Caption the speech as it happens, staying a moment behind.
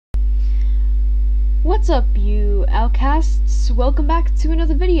What's up, you outcasts? Welcome back to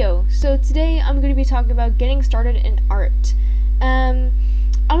another video. So today I'm going to be talking about getting started in art. I'm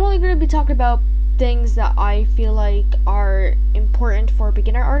only going to be talking about things that I feel like are important for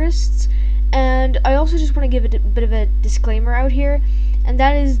beginner artists, and I also just want to give a bit of a disclaimer out here, and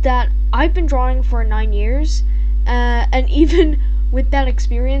that is that I've been drawing for 9 years, and even with that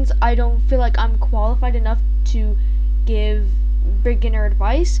experience, I don't feel like I'm qualified enough to give beginner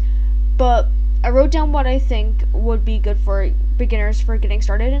advice, but I wrote down what I think would be good for beginners for getting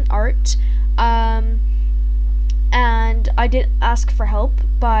started in art, and I did ask for help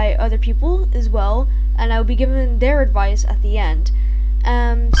by other people as well, and I'll be giving their advice at the end.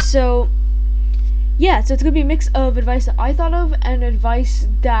 So it's going to be a mix of advice that I thought of and advice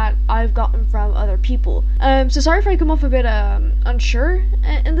that I've gotten from other people. So sorry if I come off a bit unsure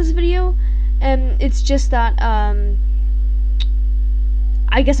in this video, and it's just that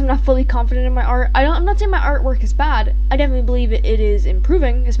I guess I'm not fully confident in my art. I'm not saying my artwork is bad. I definitely believe it is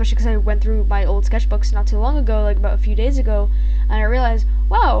improving, especially because I went through my old sketchbooks not too long ago, like about a few days ago, and I realized,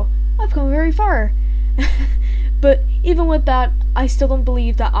 wow, I've come very far. But even with that, I still don't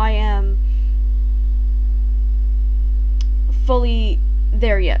believe that I am fully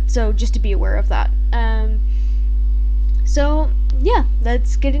there yet, so just to be aware of that. So yeah,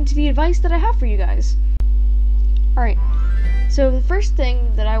 let's get into the advice that I have for you guys. Alright. So the first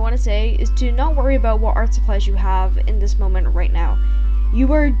thing that I want to say is to not worry about what art supplies you have in this moment right now.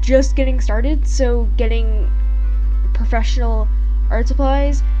 You are just getting started, so getting professional art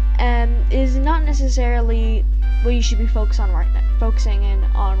supplies is not necessarily what you should be focusing in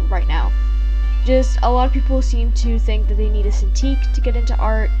on right now. Just a lot of people seem to think that they need a Cintiq to get into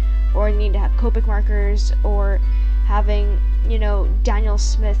art, or they need to have Copic markers, or having, Daniel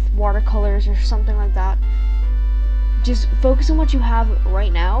Smith watercolors or something like that. Just focus on what you have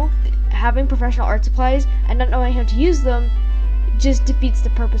right now. Having professional art supplies and not knowing how to use them just defeats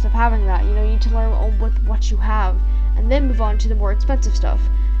the purpose of having that. You need to learn with what you have and then move on to the more expensive stuff.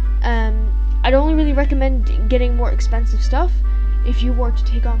 I'd only really recommend getting more expensive stuff if you were to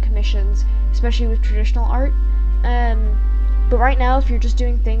take on commissions, especially with traditional art. But right now, if you're just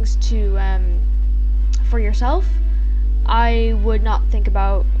doing things for yourself, I would not think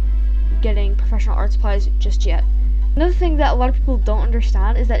about getting professional art supplies just yet. Another thing that a lot of people don't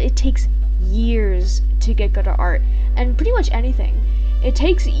understand is that it takes years to get good at art, and pretty much anything. It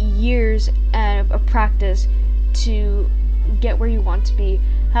takes years of practice to get where you want to be.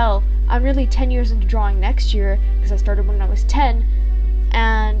 Hell, I'm nearly 10 years into drawing next year, because I started when I was 10,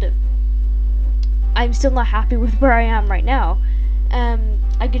 and I'm still not happy with where I am right now.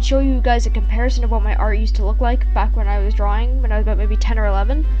 I could show you guys a comparison of what my art used to look like back when I was drawing, when I was about maybe 10 or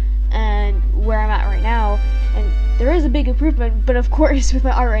 11, and where I'm at right now, and there is a big improvement, but of course with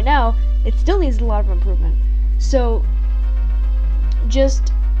my art right now, it still needs a lot of improvement. So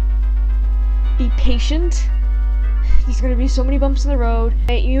just be patient. There's going to be so many bumps in the road.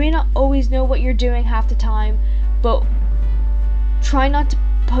 You may not always know what you're doing half the time, but try not to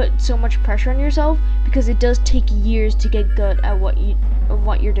put so much pressure on yourself, because it does take years to get good at what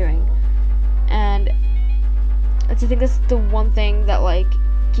you're doing. And I think that's the one thing that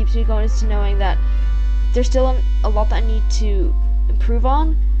keeps me going, is to knowing that there's still a lot that I need to improve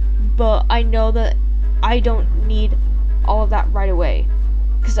on, but I know that I don't need all of that right away,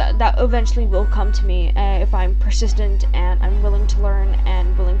 because that eventually will come to me if I'm persistent and I'm willing to learn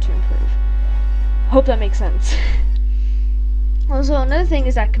and willing to improve. Hope that makes sense. Also, another thing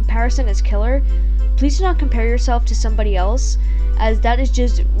is that comparison is killer. Please do not compare yourself to somebody else, as that is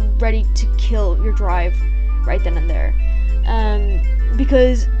just ready to kill your drive right then and there.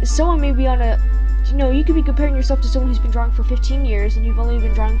 Because someone may be on you could be comparing yourself to someone who's been drawing for 15 years and you've only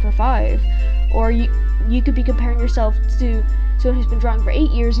been drawing for 5. Or you could be comparing yourself to someone who's been drawing for 8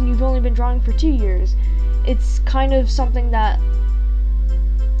 years and you've only been drawing for 2 years. It's kind of something that,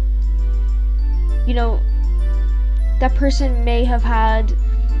 that person may have had,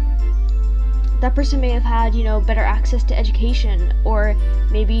 better access to education, or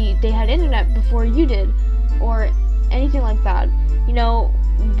maybe they had internet before you did, or anything like that.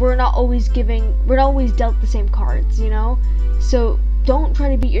 We're not always dealt the same cards, so don't try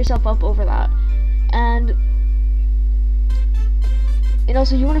to beat yourself up over that. And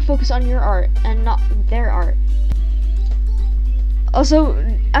also, you want to focus on your art and not their art. Also,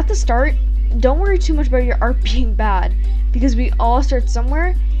 at the start, don't worry too much about your art being bad, because we all start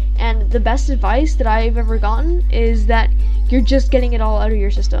somewhere, and the best advice that I've ever gotten is that you're just getting it all out of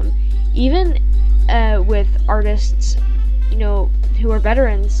your system. Even with artists, who are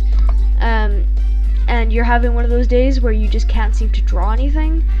veterans, and you're having one of those days where you just can't seem to draw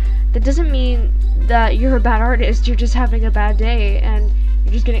anything, that doesn't mean that you're a bad artist. You're just having a bad day, and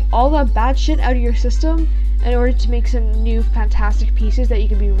you're just getting all that bad shit out of your system in order to make some new fantastic pieces that you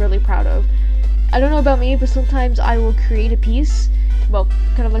can be really proud of. I don't know about me, but sometimes I will create a piece, well,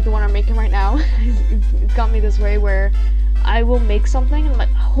 kind of like the one I'm making right now. It's got me this way where I will make something and I'm like,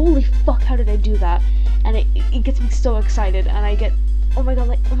 holy fuck, how did I do that? And it gets me so excited, and I get, oh my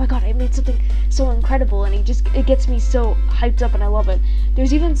god, I made something so incredible, and it gets me so hyped up, and I love it.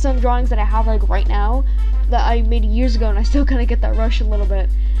 There's even some drawings that I have like right now that I made years ago, and I still kind of get that rush a little bit,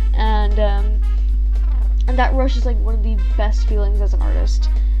 and that rush is like one of the best feelings as an artist.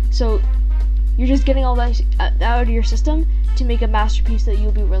 So you're just getting all that out of your system to make a masterpiece that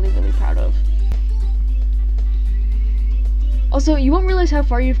you'll be really, really proud of. Also, you won't realize how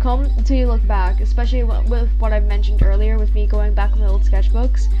far you've come until you look back, especially with what I've mentioned earlier with me going back on my old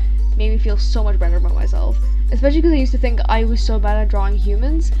sketchbooks. Made me feel so much better about myself. Especially because I used to think I was so bad at drawing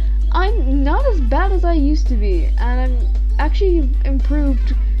humans. I'm not as bad as I used to be, and I'm actually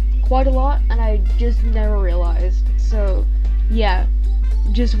improved quite a lot, and I just never realized. So, yeah,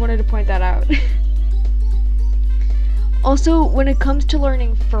 just wanted to point that out. Also, when it comes to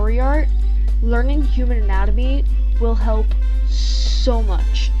learning furry art, learning human anatomy will help so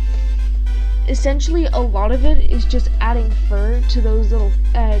much. Essentially, a lot of it is just adding fur to those little,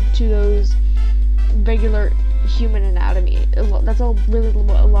 to those regular human anatomy. That's all really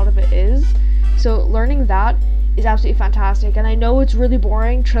what a lot of it is. So learning that is absolutely fantastic, and I know it's really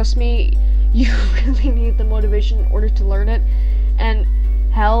boring. Trust me, you really need the motivation in order to learn it. And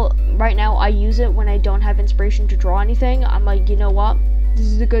hell, right now I use it when I don't have inspiration to draw anything. I'm like, you know what? This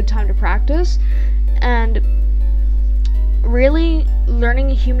is a good time to practice. And really, learning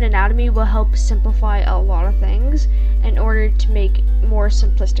human anatomy will help simplify a lot of things in order to make more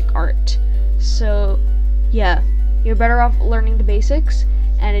simplistic art. So, yeah, you're better off learning the basics,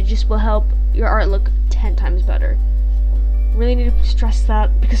 and it just will help your art look 10 times better. Really need to stress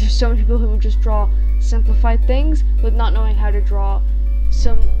that, because there's so many people who just draw simplified things with not knowing how to draw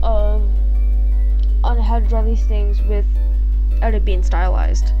how to draw these things without it being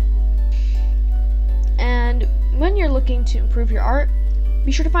stylized. And when you're looking to improve your art,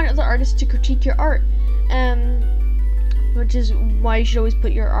 be sure to find other artists to critique your art, which is why you should always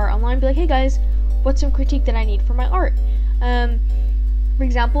put your art online. Be like, hey guys, what's some critique that I need for my art? For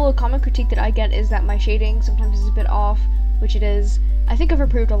example, a common critique that I get is that my shading sometimes is a bit off, which it is. I think I've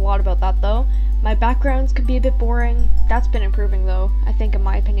improved a lot about that though. My backgrounds can be a bit boring. That's been improving though, I think, in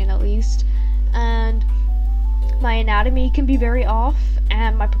my opinion at least. And my anatomy can be very off,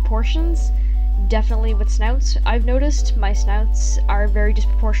 and my proportions, definitely with snouts, I've noticed my snouts are very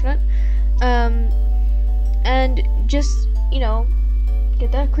disproportionate. And just, you know,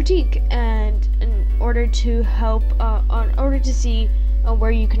 get that critique, and in order to help, in order to see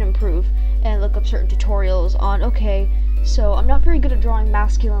where you can improve, and look up certain tutorials on, okay, so I'm not very good at drawing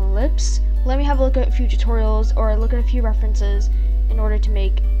masculine lips. Let me have a look at a few tutorials, or look at a few references in order to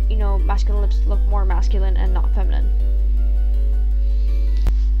make, you know, masculine lips look more masculine and not feminine.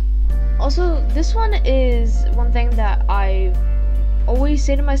 Also, this one is one thing that I always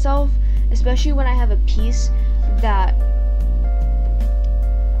say to myself, especially when I have a piece that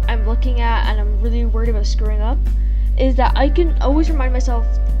I'm looking at and I'm really worried about screwing up, is that I can always remind myself,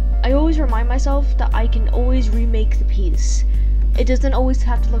 that I can always remake the piece. It doesn't always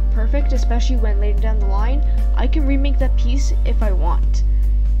have to look perfect, especially when later down the line, I can remake that piece if I want.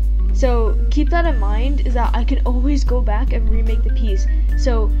 So keep that in mind, is that I can always go back and remake the piece.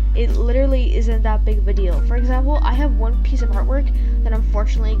 So it literally isn't that big of a deal. For example, I have one piece of artwork that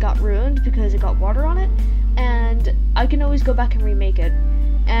unfortunately got ruined because it got water on it, and I can always go back and remake it.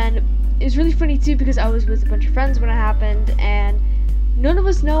 And it's really funny too, because I was with a bunch of friends when it happened, and none of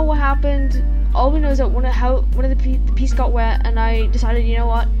us know what happened. All we know is that the piece got wet, and I decided, you know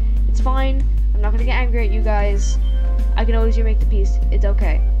what, it's fine. I'm not gonna get angry at you guys. I can always remake the piece. It's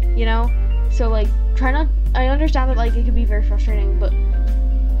okay, you know. So like, I understand that like it can be very frustrating, but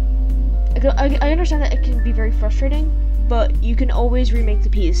I understand that it can be very frustrating, but you can always remake the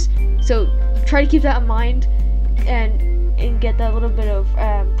piece. So try to keep that in mind, and get that little bit of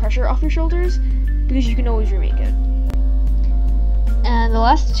pressure off your shoulders, because you can always remake it. And the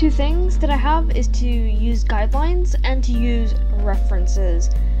last two things that I have is to use guidelines and to use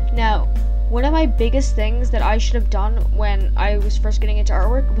references. Now, one of my biggest things that I should have done when I was first getting into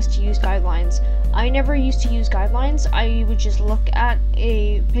artwork was to use guidelines. I never used to use guidelines. I would just look at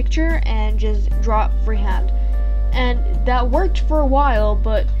a picture and just draw it freehand. And that worked for a while,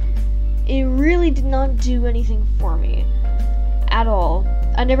 but it really did not do anything for me at all.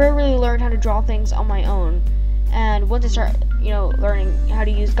 I never really learned how to draw things on my own. And once I learning how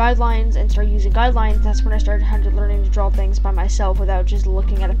to use guidelines and start using guidelines, that's when I started learning to draw things by myself without just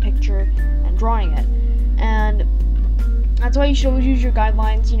looking at a picture and drawing it. And that's why you should always use your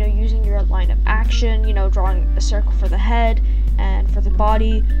guidelines, using your line of action, drawing a circle for the head and for the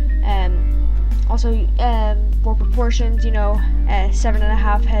body, and also for proportions,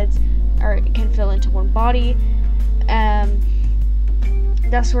 7.5 heads can fill into one body,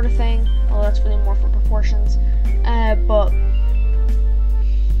 that sort of thing. Well, that's really more for proportions, but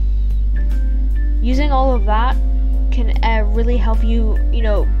using all of that can really help you,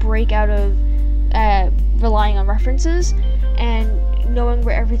 break out of relying on references and knowing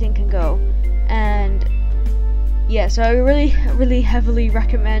where everything can go. And yeah, so I really, really heavily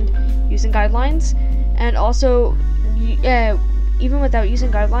recommend using guidelines. And also, even without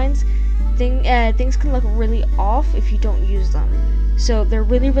using guidelines, things can look really off if you don't use them. So they're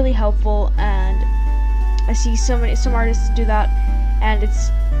really, really helpful, and I see some artists do that, and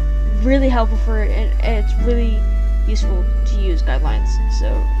it's really helpful it's really useful to use guidelines. So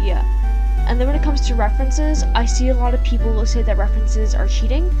yeah. And then when it comes to references, I see a lot of people say that references are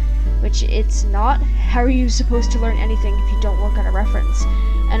cheating, which it's not. How are you supposed to learn anything if you don't look at a reference?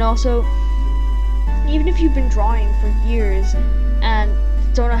 And also, even if you've been drawing for years and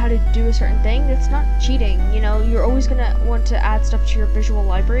don't know how to do a certain thing, that's not cheating. You're always gonna want to add stuff to your visual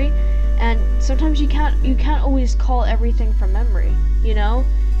library, and sometimes you can't always call everything from memory,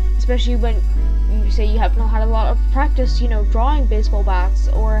 especially when you say you haven't had a lot of practice, drawing baseball bats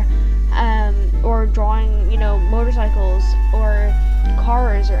or drawing, motorcycles or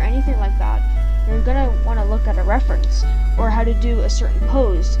cars or anything like that. You're gonna want to look at a reference or how to do a certain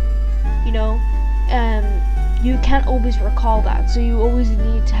pose, you can't always recall that, so you always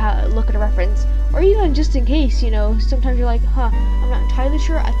need to look at a reference, or even just in case, sometimes you're like, I'm not entirely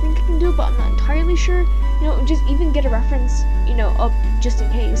sure, I think I can do it, but I'm not entirely sure, just even get a reference, up just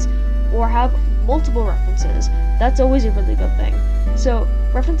in case, or have multiple references. That's always a really good thing. So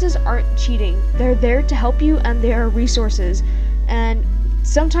references aren't cheating, they're there to help you, and they are resources. And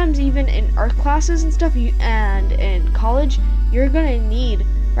sometimes even in art classes and stuff, and in college, you're gonna need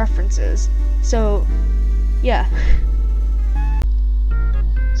references. So yeah.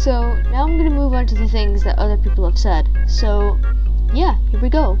 So now I'm gonna move on to the things that other people have said. So yeah, here we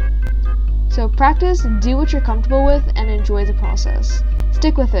go. So practice, do what you're comfortable with, and enjoy the process.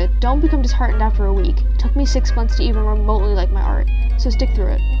 Stick with it. Don't become disheartened after a week. It took me 6 months to even remotely like my art, so stick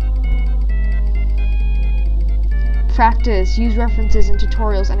through it. Practice, use references and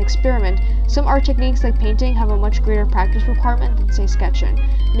tutorials, and experiment. Some art techniques like painting have a much greater practice requirement than, say, sketching.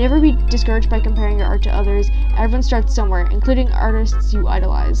 Never be discouraged by comparing your art to others. Everyone starts somewhere, including artists you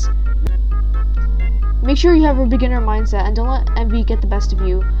idolize. Make sure you have a beginner mindset and don't let envy get the best of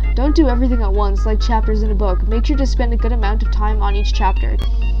you. Don't do everything at once, like chapters in a book. Make sure to spend a good amount of time on each chapter.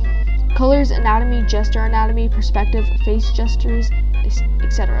 Colors, anatomy, gesture anatomy, perspective, face gestures,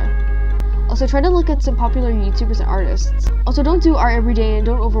 etc. Also, try to look at some popular YouTubers and artists. Also, don't do art every day and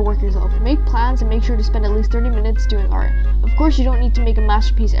don't overwork yourself. Make plans and make sure to spend at least 30 minutes doing art. Of course, you don't need to make a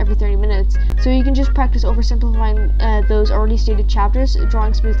masterpiece every 30 minutes, so you can just practice oversimplifying those already stated chapters,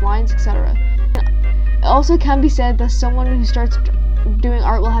 drawing smooth lines, etc. It also can be said that someone who starts doing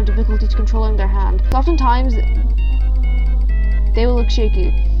art will have difficulties controlling their hand. Oftentimes, they will look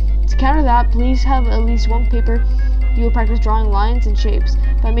shaky. To counter that, please have at least one paper you will practice drawing lines and shapes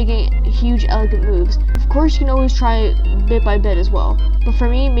by making huge, elegant moves. Of course, you can always try bit by bit as well, but for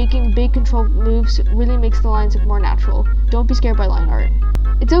me, making big controlled moves really makes the lines look more natural. Don't be scared by line art.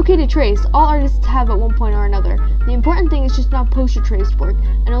 It's okay to trace. All artists have at one point or another. The important thing is just not post your traced work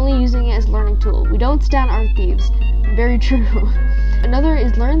and only using it as a learning tool. We don't stand art thieves. Very true. Another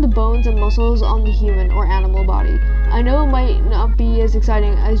is learn the bones and muscles on the human or animal body. I know it might not be as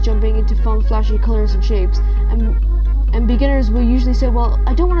exciting as jumping into fun, flashy colors and shapes, and beginners will usually say, well,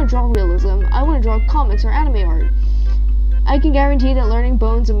 I don't want to draw realism, I want to draw comics or anime art. I can guarantee that learning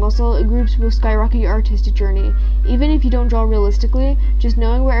bones and muscle groups will skyrocket your artistic journey. Even if you don't draw realistically, just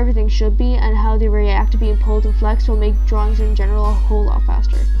knowing where everything should be and how they react to being pulled and flexed will make drawings in general a whole lot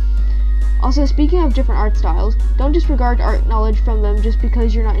faster. Also, speaking of different art styles, don't disregard art knowledge from them just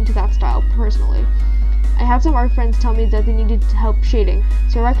because you're not into that style, personally. I had some art friends tell me that they needed help shading,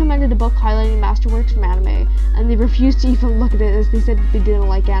 so I recommended a book highlighting masterworks from anime, and they refused to even look at it as they said they didn't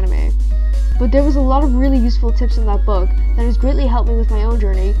like anime. But there was a lot of really useful tips in that book that has greatly helped me with my own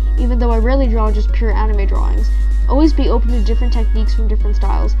journey, even though I rarely draw just pure anime drawings. Always be open to different techniques from different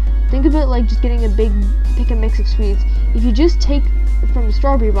styles. Think of it like just getting a big pick and mix of sweets. If you just take from the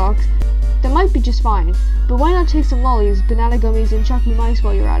strawberry box, that might be just fine, but why not take some lollies, banana gummies, and Chucky mice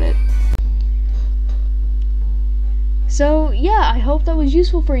while you're at it? So yeah, I hope that was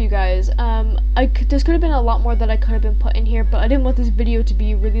useful for you guys. There's could have been a lot more that I could have been put in here, but I didn't want this video to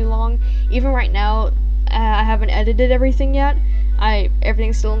be really long. Even right now, I haven't edited everything yet.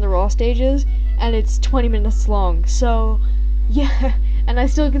 Everything's still in the raw stages, and it's 20 minutes long. So yeah, and I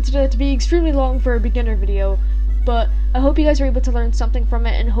still consider that to be extremely long for a beginner video. But I hope you guys are able to learn something from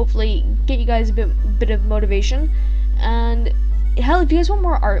it, and hopefully get you guys a bit of motivation. And hell, if you guys want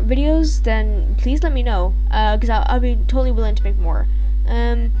more art videos, then please let me know, because I'll be totally willing to make more,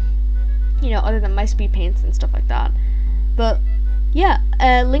 other than my speed paints and stuff like that. But yeah,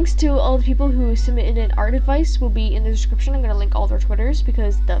 links to all the people who submitted an art advice will be in the description. I'm going to link all their Twitters,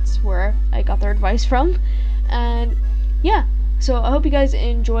 because that's where I got their advice from. And yeah, so I hope you guys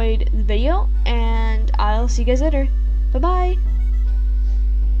enjoyed the video, and I'll see you guys later. Bye bye.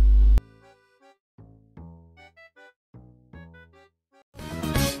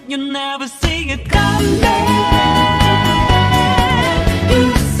 You never see it coming.